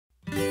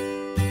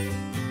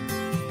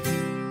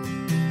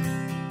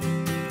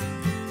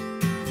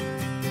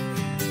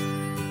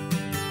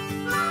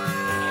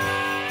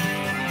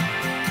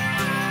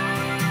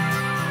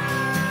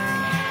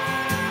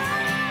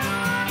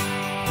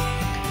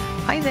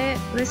there,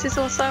 this is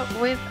Åsa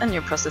with a new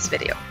process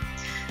video.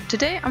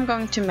 Today I'm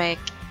going to make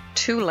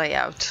two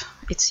layouts.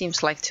 It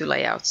seems like two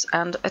layouts,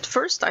 and at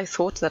first I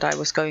thought that I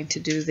was going to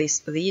do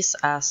these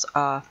as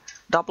a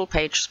double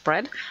page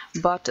spread,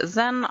 but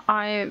then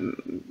I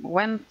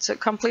went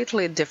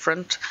completely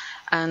different,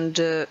 and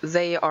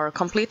they are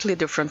completely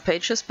different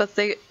pages, but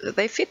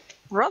they fit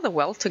rather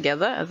well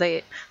together.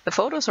 The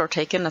photos are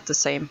taken at the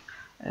same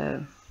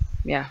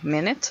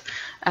minute,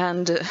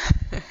 and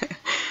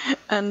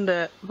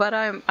but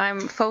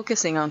I'm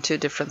focusing on two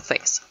different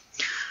things.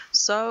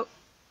 So,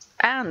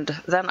 and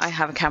then I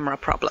have camera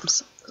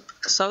problems.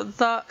 So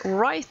the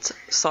right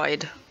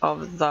side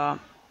of the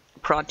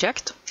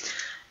project,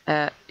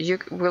 you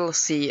will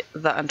see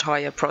the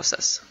entire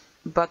process,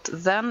 but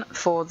then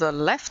for the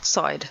left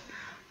side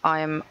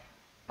I'm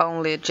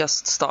only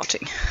just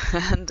starting.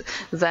 And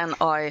then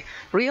I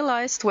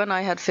realized when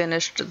I had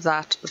finished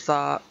that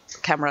the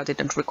camera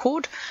didn't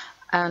record,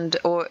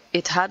 or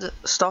it had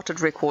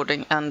started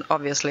recording, and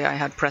obviously I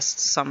had pressed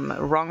some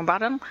wrong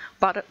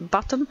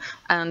button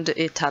and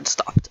it had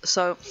stopped.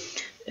 So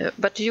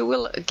but you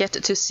will get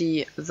to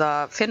see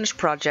the finished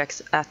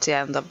project at the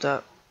end of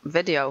the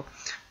video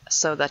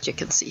so that you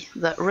can see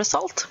the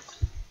result.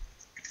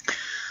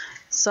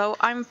 So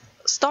I'm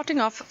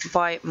starting off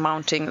by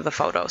mounting the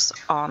photos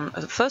on,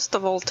 first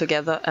of all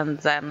together and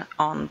then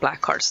on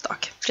black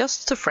cardstock,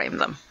 just to frame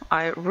them.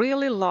 I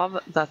really love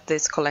that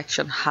this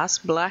collection has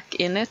black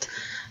in it,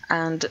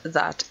 and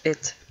that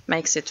it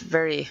makes it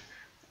very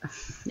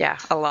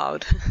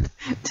allowed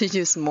to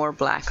use more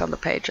black on the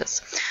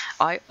pages.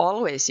 I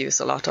always use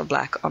a lot of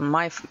black on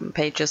my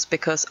pages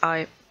because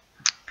I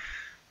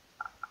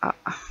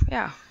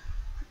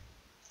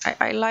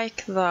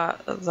like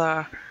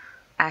the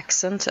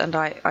accent, and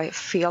I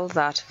feel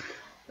that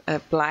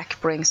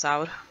black brings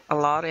out a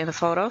lot in the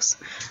photos,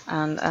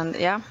 and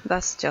yeah,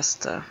 that's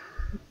just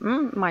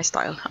my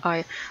style.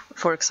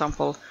 For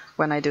example,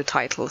 when I do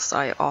titles,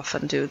 I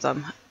often do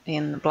them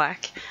in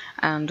black,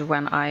 and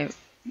when I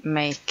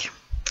make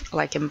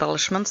like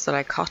embellishments that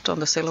I cut on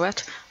the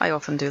silhouette, I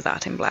often do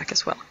that in black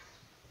as well.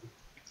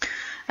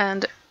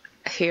 And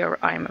here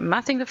I'm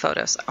matting the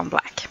photos on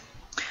black.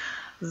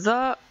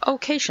 The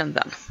occasion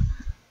then,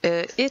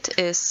 it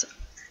is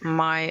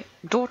my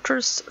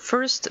daughter's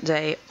first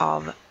day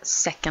of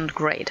second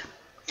grade,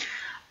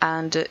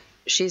 and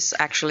she's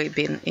actually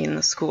been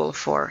in school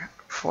for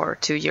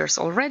 2 years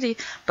already,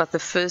 but the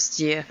first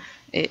year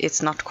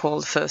it's not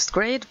called first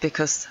grade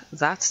because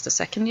that's the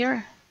second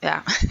year.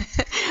 Yeah,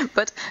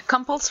 but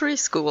compulsory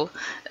school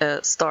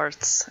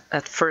starts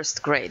at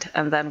first grade,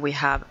 and then we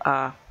have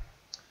a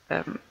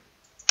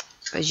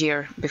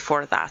year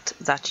before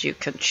that you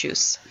can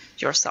choose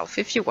yourself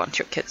if you want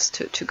your kids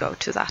to go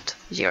to that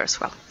year as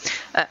well.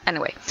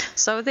 Anyway,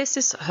 so this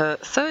is her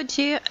third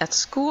year at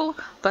school,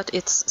 but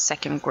it's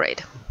second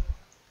grade.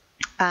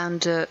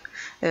 And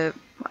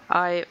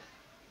I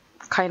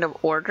kind of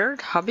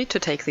ordered hubby to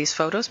take these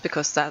photos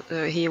because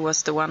he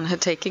was the one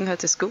taking her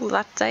to school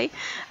that day,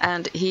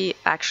 and he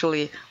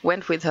actually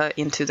went with her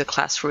into the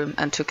classroom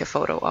and took a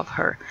photo of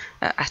her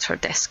at her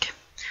desk.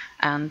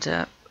 And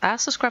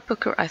as a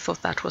scrapbooker, I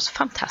thought that was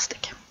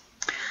fantastic.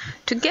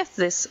 To get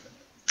this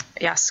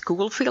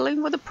school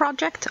feeling with the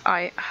project,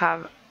 I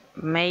have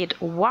made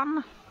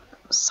one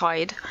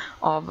side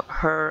of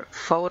her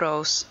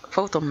photo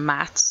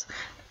mats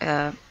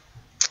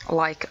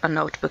like a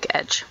notebook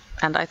edge.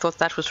 And I thought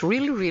that was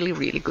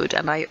really good,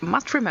 and I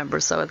must remember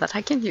so that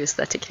I can use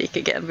that technique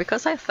again,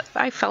 because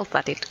I felt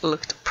that it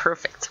looked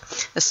perfect,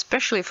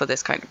 especially for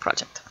this kind of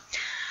project.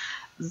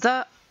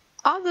 The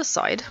other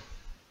side,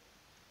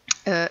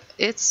 or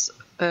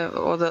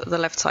the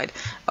left side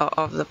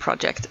of the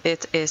project,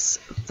 it is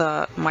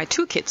my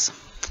two kids,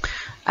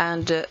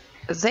 and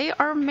they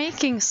are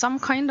making some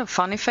kind of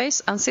funny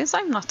face, and since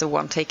I'm not the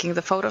one taking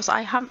the photos,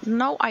 I have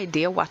no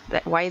idea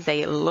why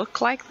they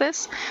look like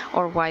this,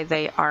 or why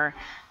they are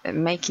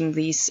making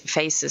these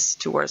faces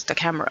towards the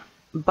camera.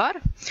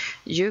 But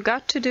you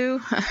got to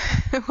do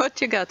what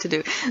you got to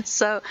do.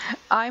 So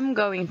I'm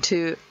going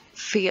to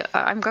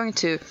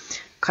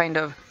kind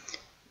of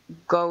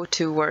go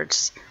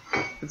towards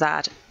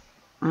that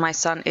my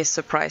son is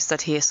surprised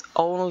that he has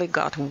only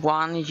got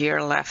 1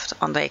 year left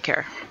on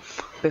daycare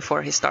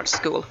before he starts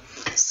school.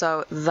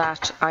 So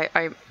that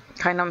I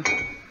kind of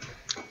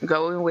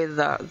going with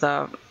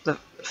the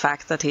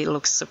fact that he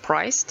looks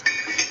surprised,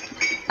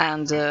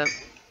 and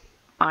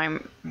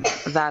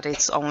that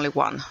it's only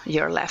 1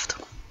 year left.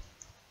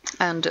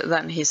 And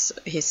then his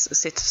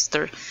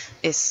sister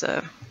is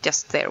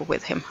just there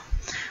with him,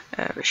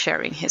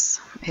 sharing his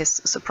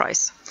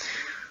surprise.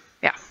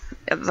 Yeah,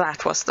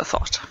 that was the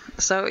thought.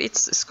 So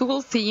it's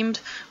school themed,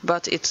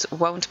 but it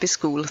won't be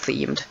school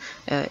themed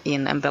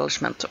in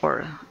embellishment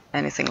or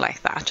anything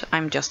like that.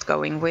 I'm just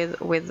going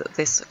with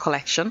this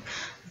collection,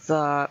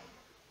 the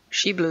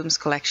She Blooms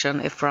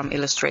collection from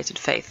Illustrated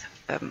Faith,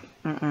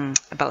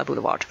 Bella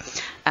Boulevard,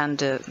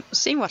 and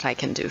seeing what I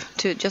can do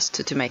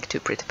to make two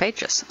pretty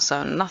pages.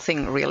 So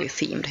nothing really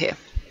themed here.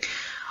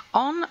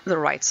 On the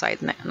right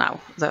side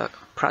now, the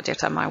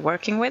project am I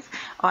working with,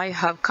 I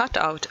have cut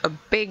out a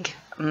big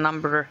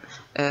number,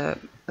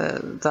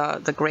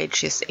 the grade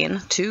she's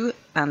in, 2,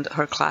 and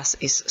her class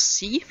is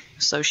C,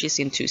 so she's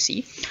in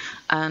 2C,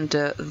 and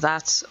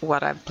that's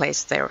what I've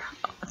placed there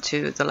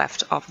to the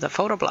left of the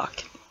photo block.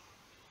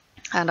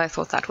 And I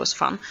thought that was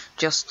fun,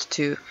 just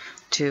to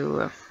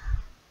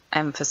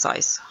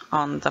emphasize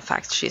on the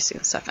fact she's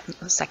in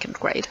second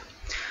grade.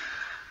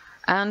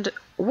 And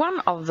one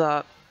of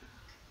the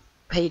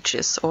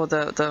pages, or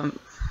the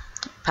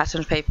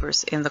pattern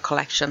papers in the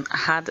collection,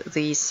 had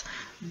these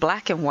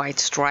black and white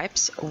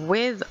stripes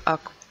with a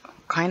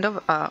kind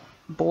of a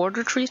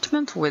border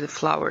treatment with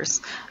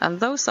flowers, and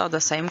those are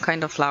the same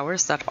kind of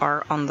flowers that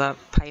are on the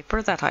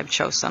paper that I've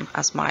chosen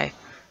as my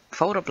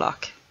photo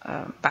block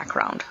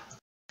background.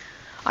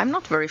 I'm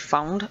not very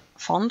fond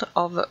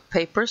of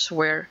papers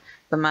where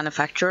the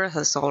manufacturer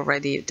has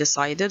already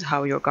decided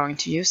how you're going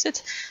to use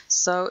it,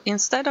 so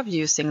instead of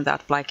using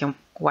that black and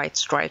white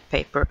striped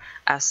paper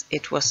as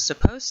it was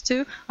supposed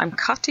to, I'm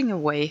cutting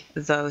away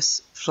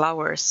those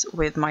flowers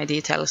with my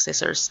detail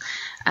scissors.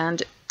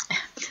 And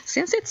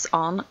since it's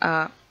on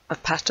a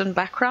pattern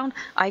background,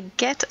 I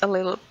get a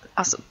little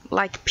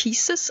like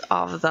pieces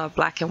of the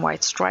black and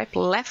white stripe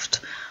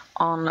left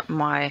on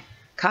my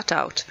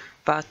cutout,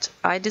 but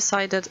I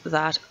decided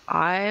that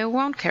I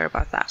won't care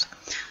about that.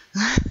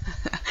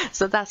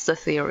 So that's the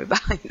theory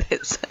behind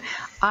this.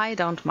 I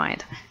don't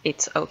mind,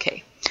 it's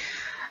okay.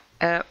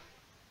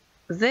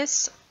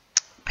 This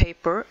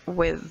paper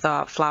with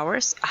the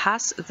flowers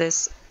has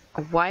this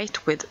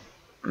white with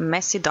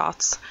messy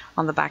dots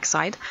on the back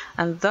side,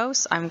 and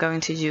those I'm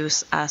going to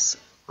use as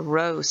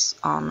rows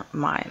on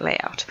my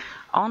layout,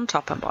 on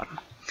top and bottom.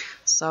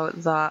 So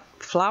the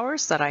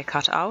flowers that I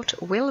cut out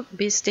will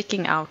be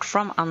sticking out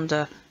from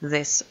under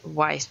this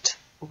white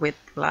with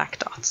black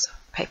dots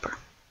paper.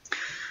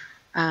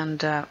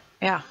 And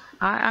yeah,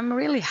 I'm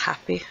really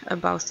happy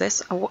about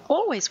this.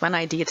 Always when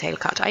I detail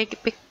cut,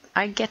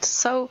 I get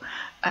so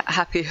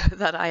happy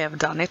that I have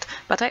done it,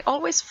 but I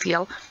always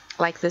feel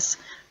like this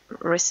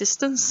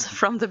resistance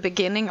from the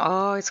beginning.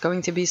 Oh, it's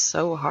going to be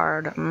so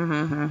hard,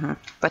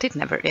 but it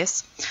never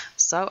is.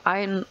 So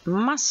I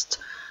must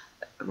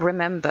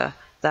remember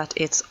that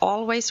it's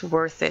always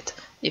worth it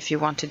if you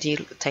want to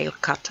detail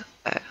cut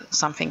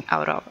something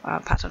out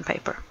of pattern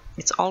paper.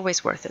 It's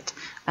always worth it,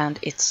 and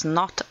it's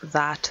not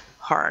that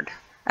hard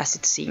as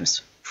it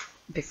seems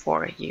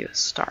before you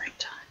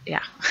start.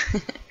 Yeah.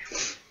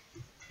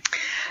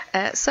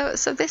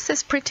 So this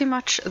is pretty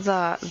much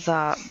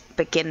the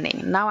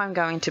beginning. Now I'm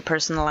going to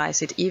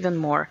personalize it even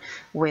more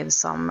with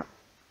some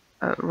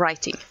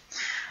writing.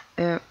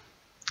 Now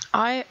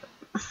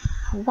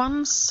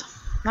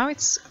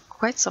it's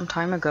quite some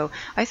time ago,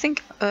 I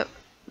think the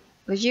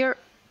year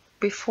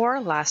before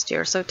last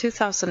year, so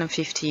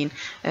 2015,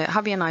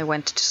 Javi and I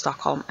went to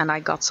Stockholm, and I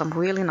got some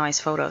really nice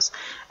photos.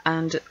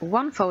 And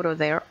one photo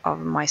there of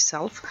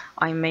myself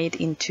I made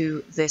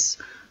into this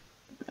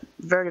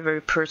very,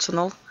 very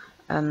personal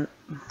and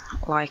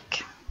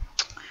like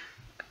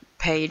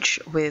page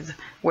with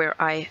where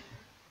I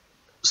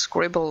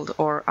scribbled,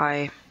 or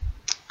I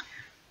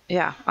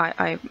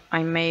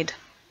made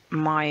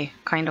my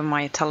kind of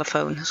my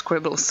telephone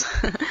scribbles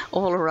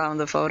all around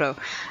the photo.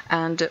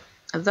 And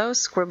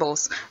those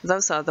scribbles,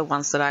 those are the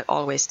ones that I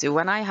always do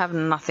when I have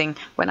nothing,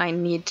 when I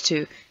need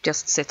to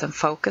just sit and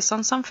focus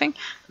on something.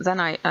 Then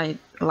I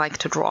like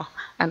to draw,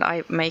 and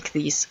I make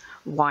these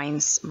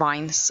vines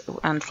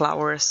and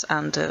flowers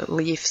and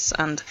leaves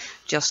and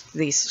just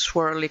these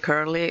swirly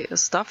curly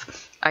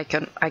stuff. I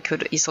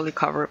could easily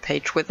cover a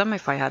page with them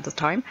if I had the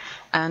time.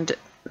 And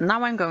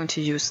now I'm going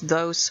to use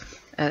those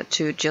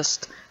to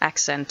just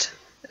accent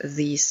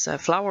these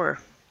flower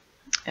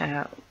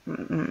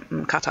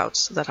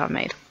cutouts that I've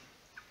made.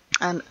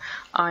 And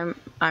I'm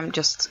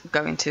just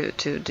going to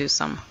do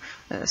some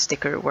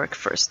sticker work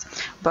first.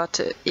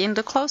 But in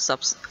the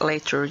close-ups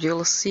later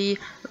you'll see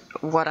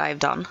what I've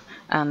done,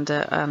 and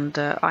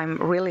I'm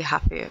really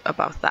happy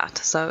about that.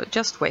 So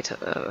just wait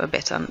a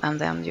bit, and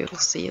then you'll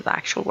see the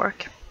actual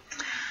work.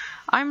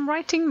 I'm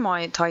writing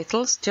my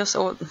titles,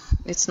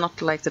 it's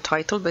not like the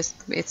title, but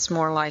it's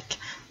more like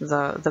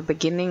the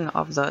beginning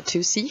of the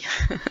 2C.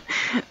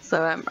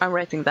 So I'm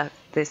writing that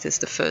this is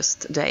the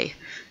first day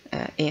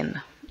in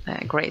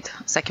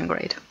second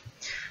grade,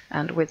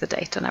 and with the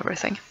date and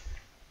everything.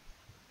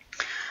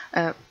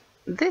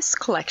 This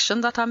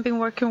collection that I've been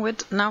working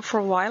with now for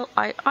a while,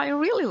 I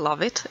really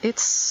love it.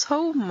 It's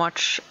so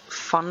much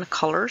fun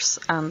colors,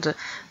 and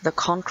the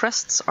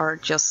contrasts are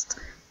just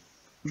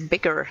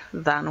bigger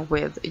than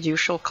with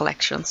usual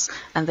collections,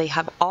 and they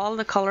have all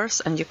the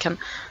colors, and you can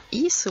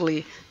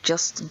easily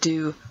just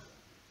do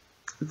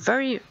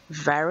very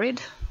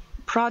varied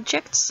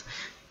projects.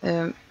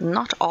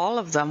 Not all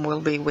of them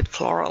will be with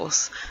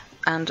florals,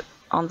 and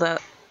on the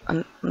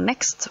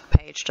next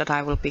page that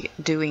I will be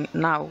doing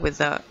now with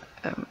the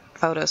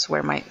photos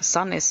where my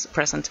son is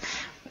present,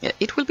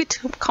 it will be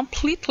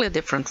completely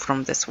different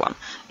from this one.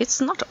 It's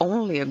not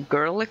only a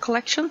girly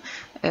collection,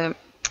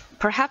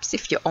 perhaps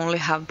if you only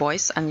have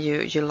boys and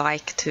you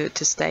like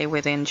to stay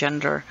within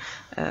gender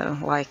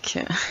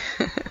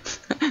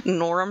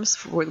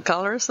norms with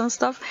colors and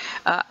stuff,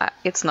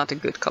 it's not a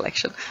good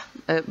collection.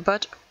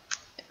 But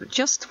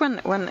just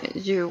when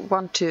you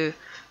want to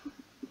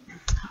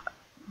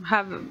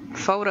have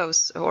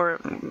photos or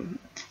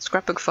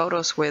scrapbook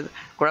photos with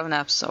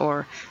grown-ups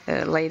or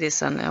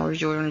ladies or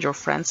you and your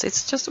friends,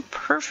 it's just a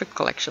perfect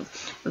collection.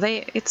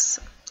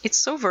 It's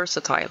so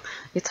versatile.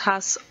 It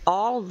has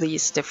all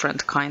these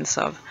different kinds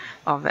of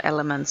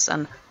elements,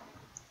 and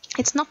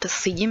it's not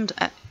themed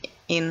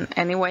in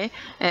any way.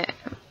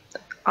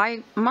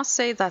 I must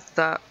say that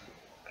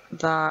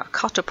the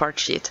cut apart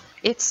sheet,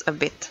 it's a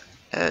bit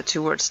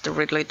towards the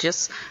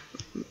religious,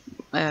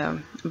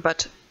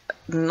 but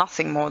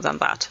nothing more than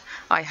that.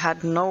 I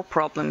had no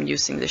problem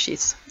using the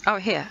sheets. Oh,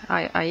 here,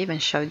 I even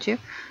showed you.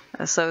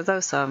 So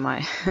those are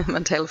my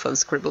telephone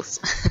scribbles.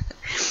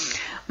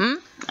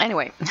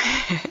 Anyway,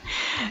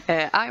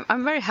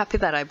 I'm very happy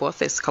that I bought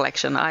this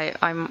collection. I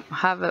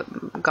have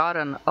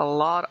gotten a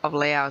lot of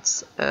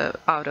layouts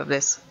out of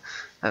this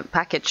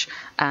package,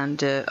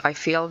 and I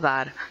feel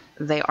that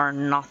they are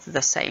not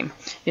the same.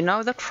 You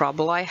know the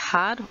trouble I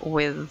had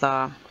with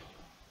the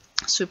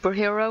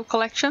superhero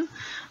collection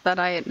that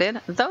I did?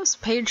 Those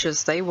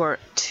pages, they were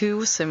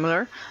too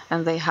similar,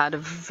 and they had a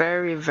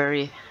very,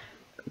 very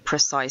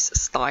precise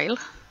style.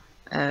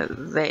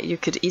 You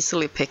could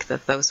easily pick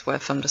that those were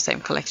from the same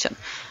collection,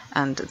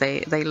 and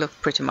they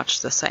looked pretty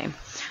much the same.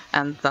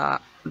 And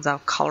the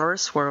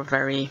colors were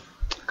very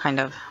kind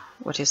of,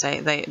 what do you say,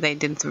 they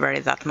didn't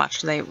vary that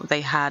much.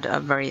 They had a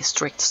very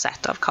strict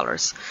set of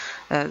colors.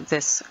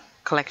 This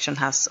collection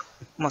has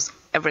almost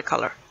every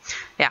color.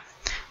 Yeah,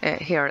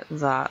 here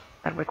the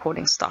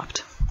recording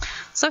stopped.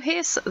 So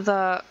here's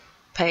the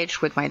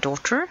page with my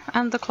daughter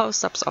and the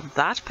close-ups of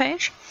that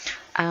page,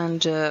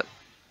 and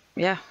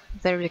yeah,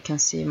 there you can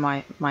see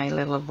my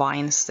little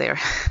vines there.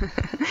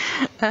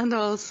 And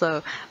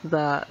also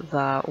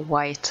the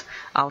white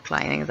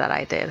outlining that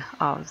I did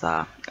of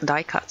the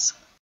die cuts.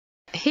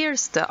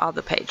 Here's the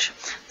other page,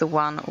 the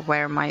one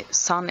where my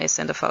son is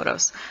in the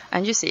photos,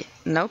 and you see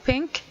no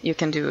pink. You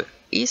can do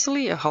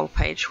easily a whole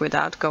page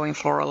without going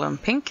floral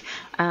and pink,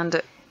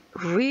 and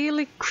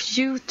really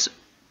cute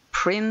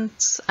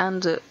prints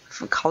and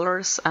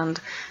colors, and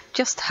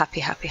just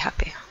happy.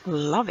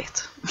 Love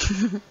it.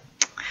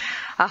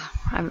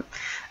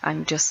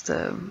 I'm just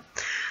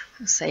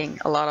saying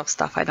a lot of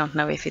stuff. I don't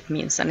know if it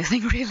means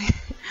anything really.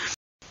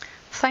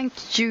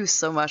 Thank you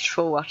so much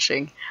for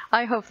watching.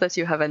 I hope that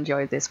you have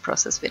enjoyed this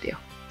process video.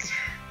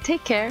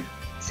 Take care.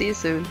 See you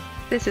soon.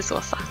 This is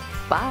Åsa.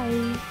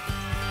 Bye.